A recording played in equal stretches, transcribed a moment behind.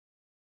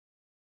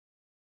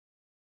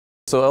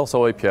So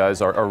LSO APIs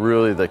are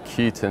really the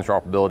key to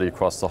interoperability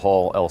across the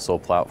whole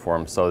LSO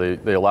platform. So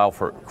they allow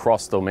for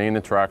cross-domain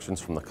interactions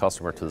from the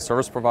customer to the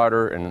service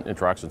provider and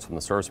interactions from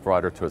the service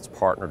provider to its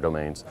partner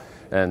domains.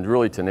 And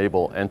really to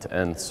enable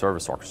end-to-end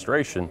service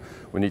orchestration,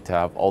 we need to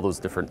have all those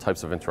different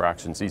types of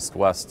interactions,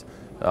 east-west,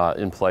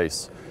 in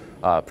place.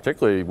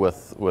 Particularly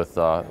with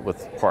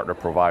partner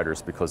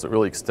providers, because it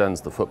really extends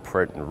the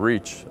footprint and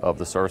reach of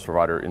the service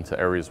provider into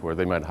areas where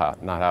they might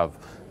not have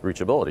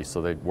reachability.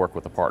 So they work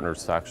with the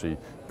partners to actually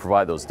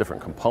provide those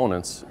different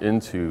components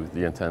into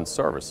the end-to-end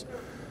service,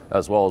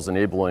 as well as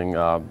enabling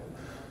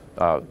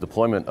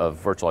deployment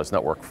of virtualized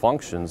network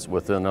functions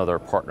within other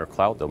partner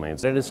cloud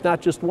domains. And it's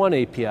not just one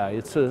API,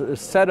 it's a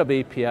set of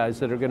APIs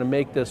that are going to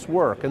make this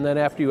work. And then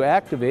after you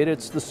activate it,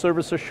 it's the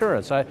service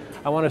assurance. I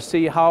want to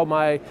see how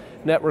my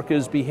network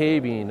is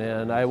behaving,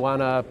 and I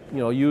want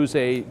to use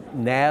a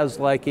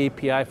NAS-like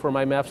API for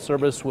my MEF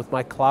service with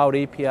my cloud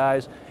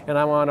APIs, and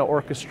I want to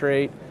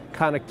orchestrate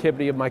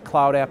connectivity of my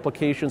cloud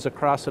applications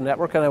across the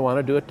network, and I want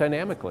to do it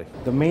dynamically.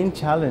 The main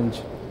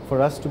challenge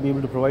for us to be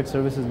able to provide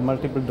services in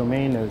multiple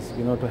domains is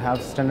to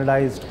have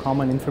standardized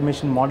common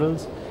information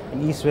models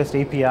and east-west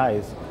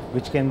APIs,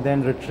 which can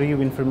then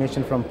retrieve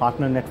information from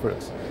partner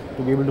networks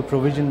to be able to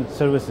provision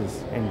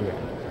services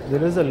end-to-end.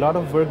 There is a lot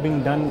of work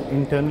being done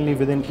internally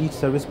within each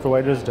service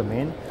provider's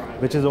domain,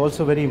 which is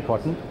also very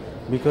important,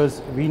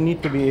 because we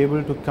need to be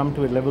able to come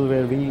to a level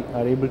where we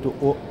are able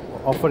to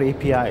offer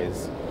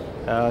APIs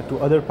to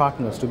other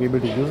partners to be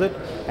able to use it.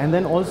 And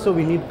then also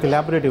we need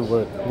collaborative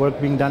work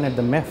being done at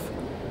the MEF,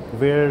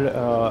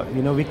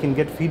 where we can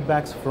get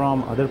feedbacks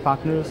from other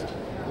partners,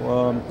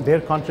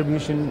 their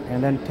contribution,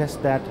 and then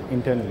test that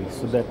internally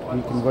so that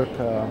we can work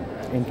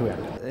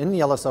end-to-end. In the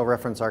LSO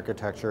reference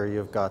architecture,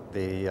 you've got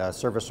the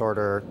service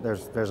order.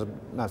 There's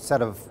a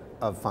set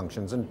of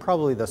functions, and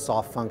probably the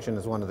soft function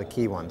is one of the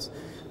key ones.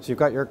 So you've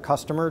got your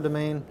customer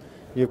domain,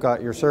 you've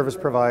got your service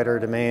provider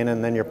domain,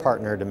 and then your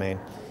partner domain.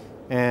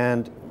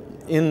 And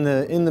in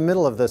the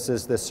middle of this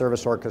is this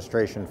service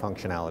orchestration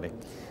functionality.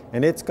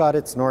 And it's got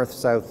its north,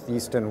 south,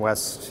 east, and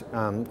west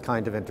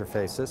kind of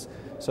interfaces.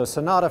 So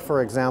Sonata,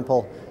 for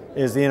example,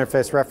 is the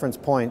interface reference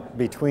point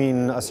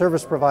between a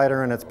service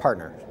provider and its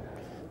partner.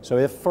 So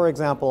if, for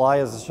example, I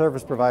as a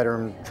service provider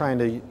am trying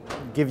to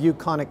give you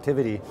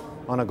connectivity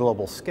on a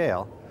global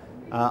scale,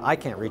 I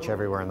can't reach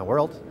everywhere in the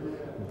world,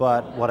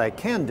 but what I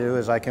can do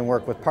is I can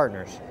work with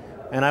partners.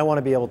 And I want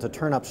to be able to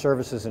turn up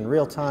services in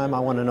real time. I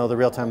want to know the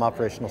real-time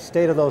operational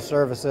state of those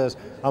services.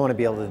 I want to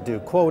be able to do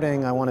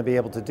quoting. I want to be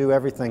able to do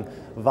everything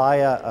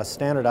via a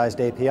standardized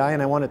API,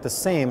 and I want it the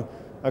same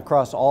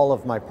across all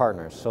of my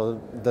partners.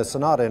 So the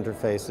Sonata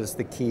interface is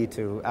the key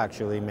to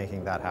actually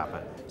making that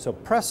happen. So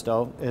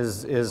Presto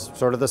is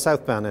sort of the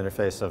southbound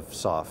interface of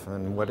SOF,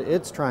 and what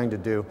it's trying to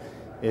do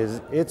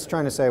is it's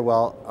trying to say,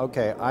 well,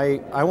 okay,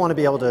 I want to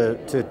be able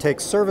to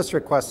take service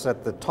requests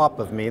at the top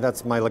of me,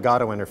 that's my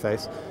Legato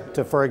interface,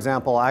 to, for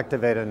example,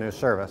 activate a new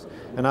service.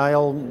 And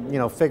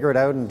I'll figure it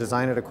out and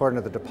design it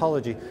according to the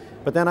topology,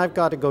 but then I've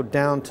got to go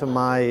down to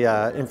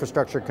my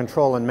infrastructure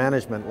control and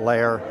management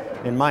layer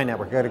in my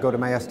network. I've got to go to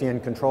my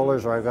SDN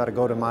controllers, or I've got to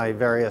go to my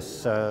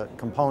various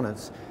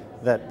components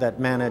that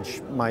manage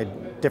my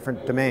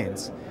different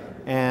domains.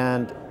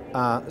 And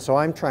so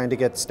I'm trying to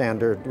get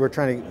we're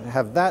trying to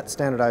have that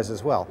standardized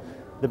as well.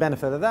 The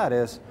benefit of that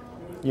is,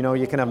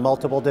 you can have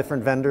multiple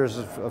different vendors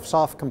of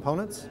soft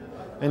components,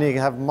 and you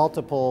can have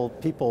multiple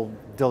people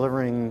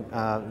delivering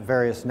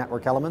various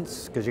network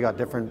elements, because you got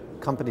different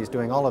companies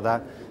doing all of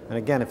that. And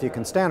again, if you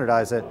can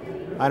standardize it,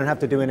 I don't have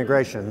to do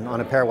integration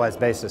on a pairwise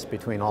basis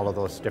between all of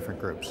those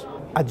different groups.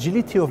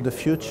 Agility of the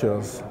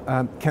futures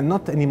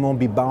cannot anymore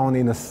be bound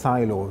in a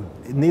silo,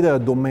 neither a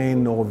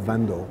domain nor a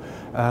vendor.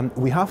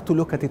 We have to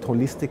look at it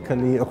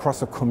holistically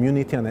across a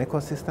community and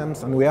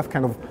ecosystems, and we have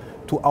kind of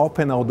to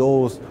open our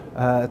doors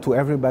to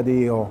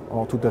everybody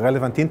or to the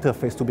relevant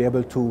interface to be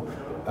able to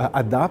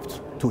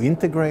adapt, to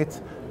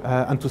integrate,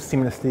 and to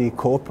seamlessly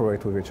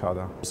cooperate with each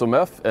other. So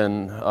MEF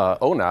and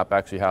ONAP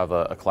actually have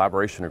a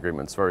collaboration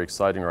agreement. It's very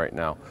exciting right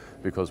now,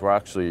 because we're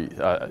actually,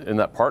 in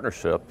that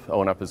partnership,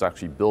 ONAP is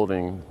actually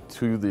building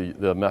to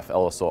the MEF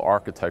LSO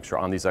architecture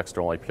on these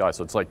external APIs.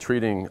 So it's like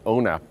treating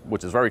ONAP,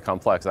 which is very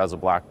complex, as a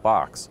black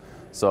box.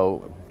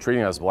 So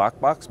treating it as a black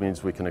box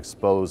means we can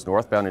expose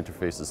northbound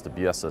interfaces to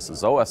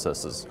BSSs,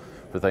 OSSs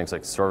for things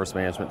like service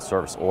management,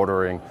 service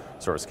ordering,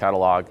 service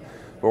catalog.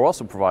 But we're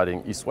also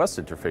providing east-west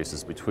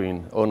interfaces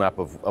between ONAP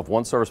of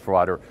one service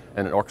provider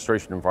and an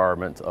orchestration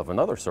environment of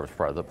another service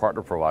provider, the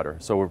partner provider.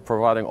 So we're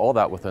providing all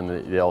that within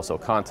the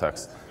LSO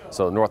context.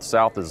 So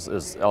north-south is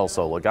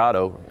LSO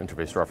Legato,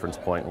 interface reference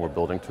point, and we're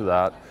building to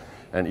that.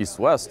 And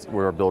east-west,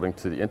 we're building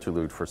to the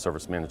interlude for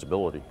service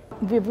manageability.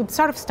 We've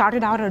sort of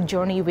started out our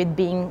journey with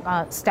being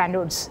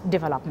standards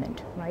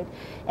development, right?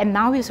 And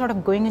now we're sort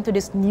of going into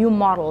this new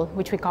model,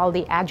 which we call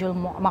the agile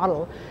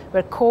model,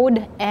 where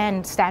code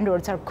and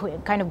standards are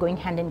kind of going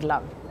hand in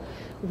glove.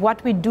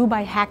 what we do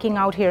by hacking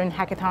out here in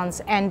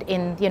hackathons and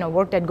in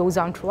work that goes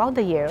on throughout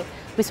the year,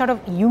 we sort of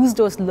use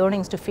those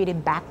learnings to feed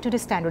it back to the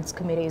standards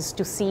committees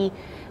to see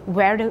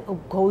where the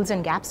holes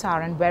and gaps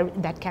are and where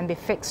that can be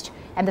fixed.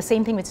 And the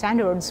same thing with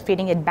standards,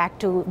 feeding it back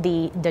to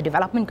the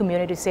development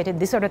community to say that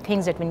these are the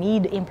things that we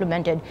need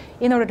implemented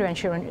in order to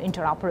ensure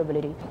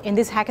interoperability. In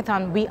this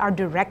hackathon, we are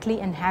directly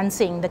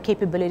enhancing the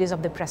capabilities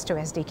of the Presto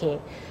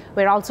SDK.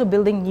 We're also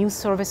building new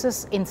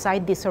services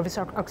inside the service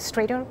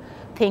orchestrator,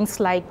 things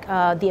like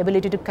the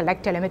ability to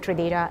collect telemetry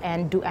data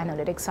and do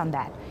analytics on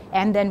that.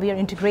 And then we are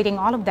integrating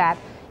all of that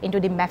into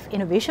the MEF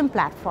innovation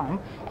platform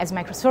as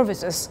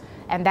microservices,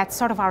 and that's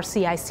sort of our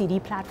CI/CD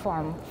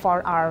platform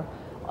for our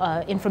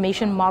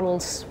information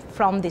models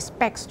from the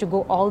specs to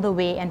go all the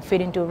way and fit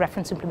into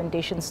reference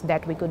implementations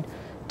that we could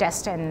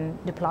test and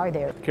deploy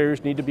there.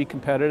 Carriers need to be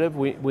competitive.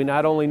 We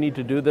not only need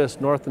to do this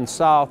north and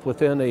south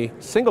within a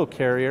single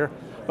carrier,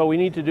 but we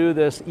need to do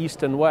this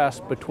east and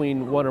west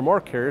between one or more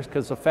carriers,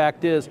 because the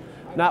fact is,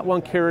 not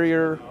one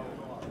carrier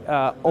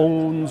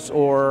owns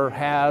or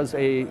has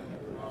a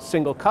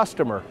single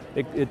customer.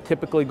 It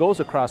typically goes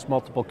across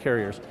multiple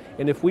carriers.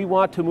 And if we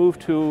want to move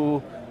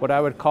to what I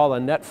would call a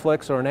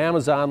Netflix or an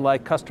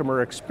Amazon-like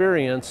customer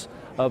experience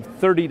of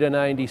 30 to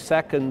 90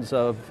 seconds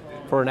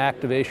for an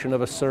activation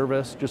of a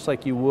service, just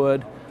like you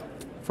would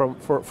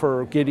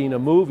for getting a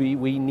movie,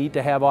 we need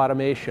to have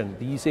automation.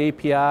 These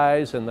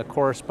APIs and the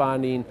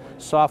corresponding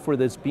software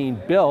that's being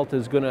built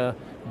is going to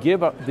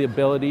give the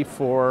ability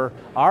for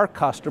our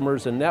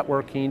customers in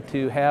networking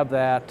to have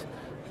that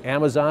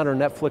Amazon or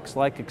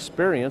Netflix-like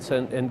experience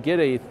and get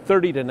a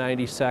 30 to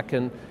 90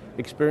 second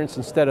experience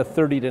instead of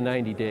 30 to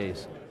 90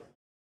 days.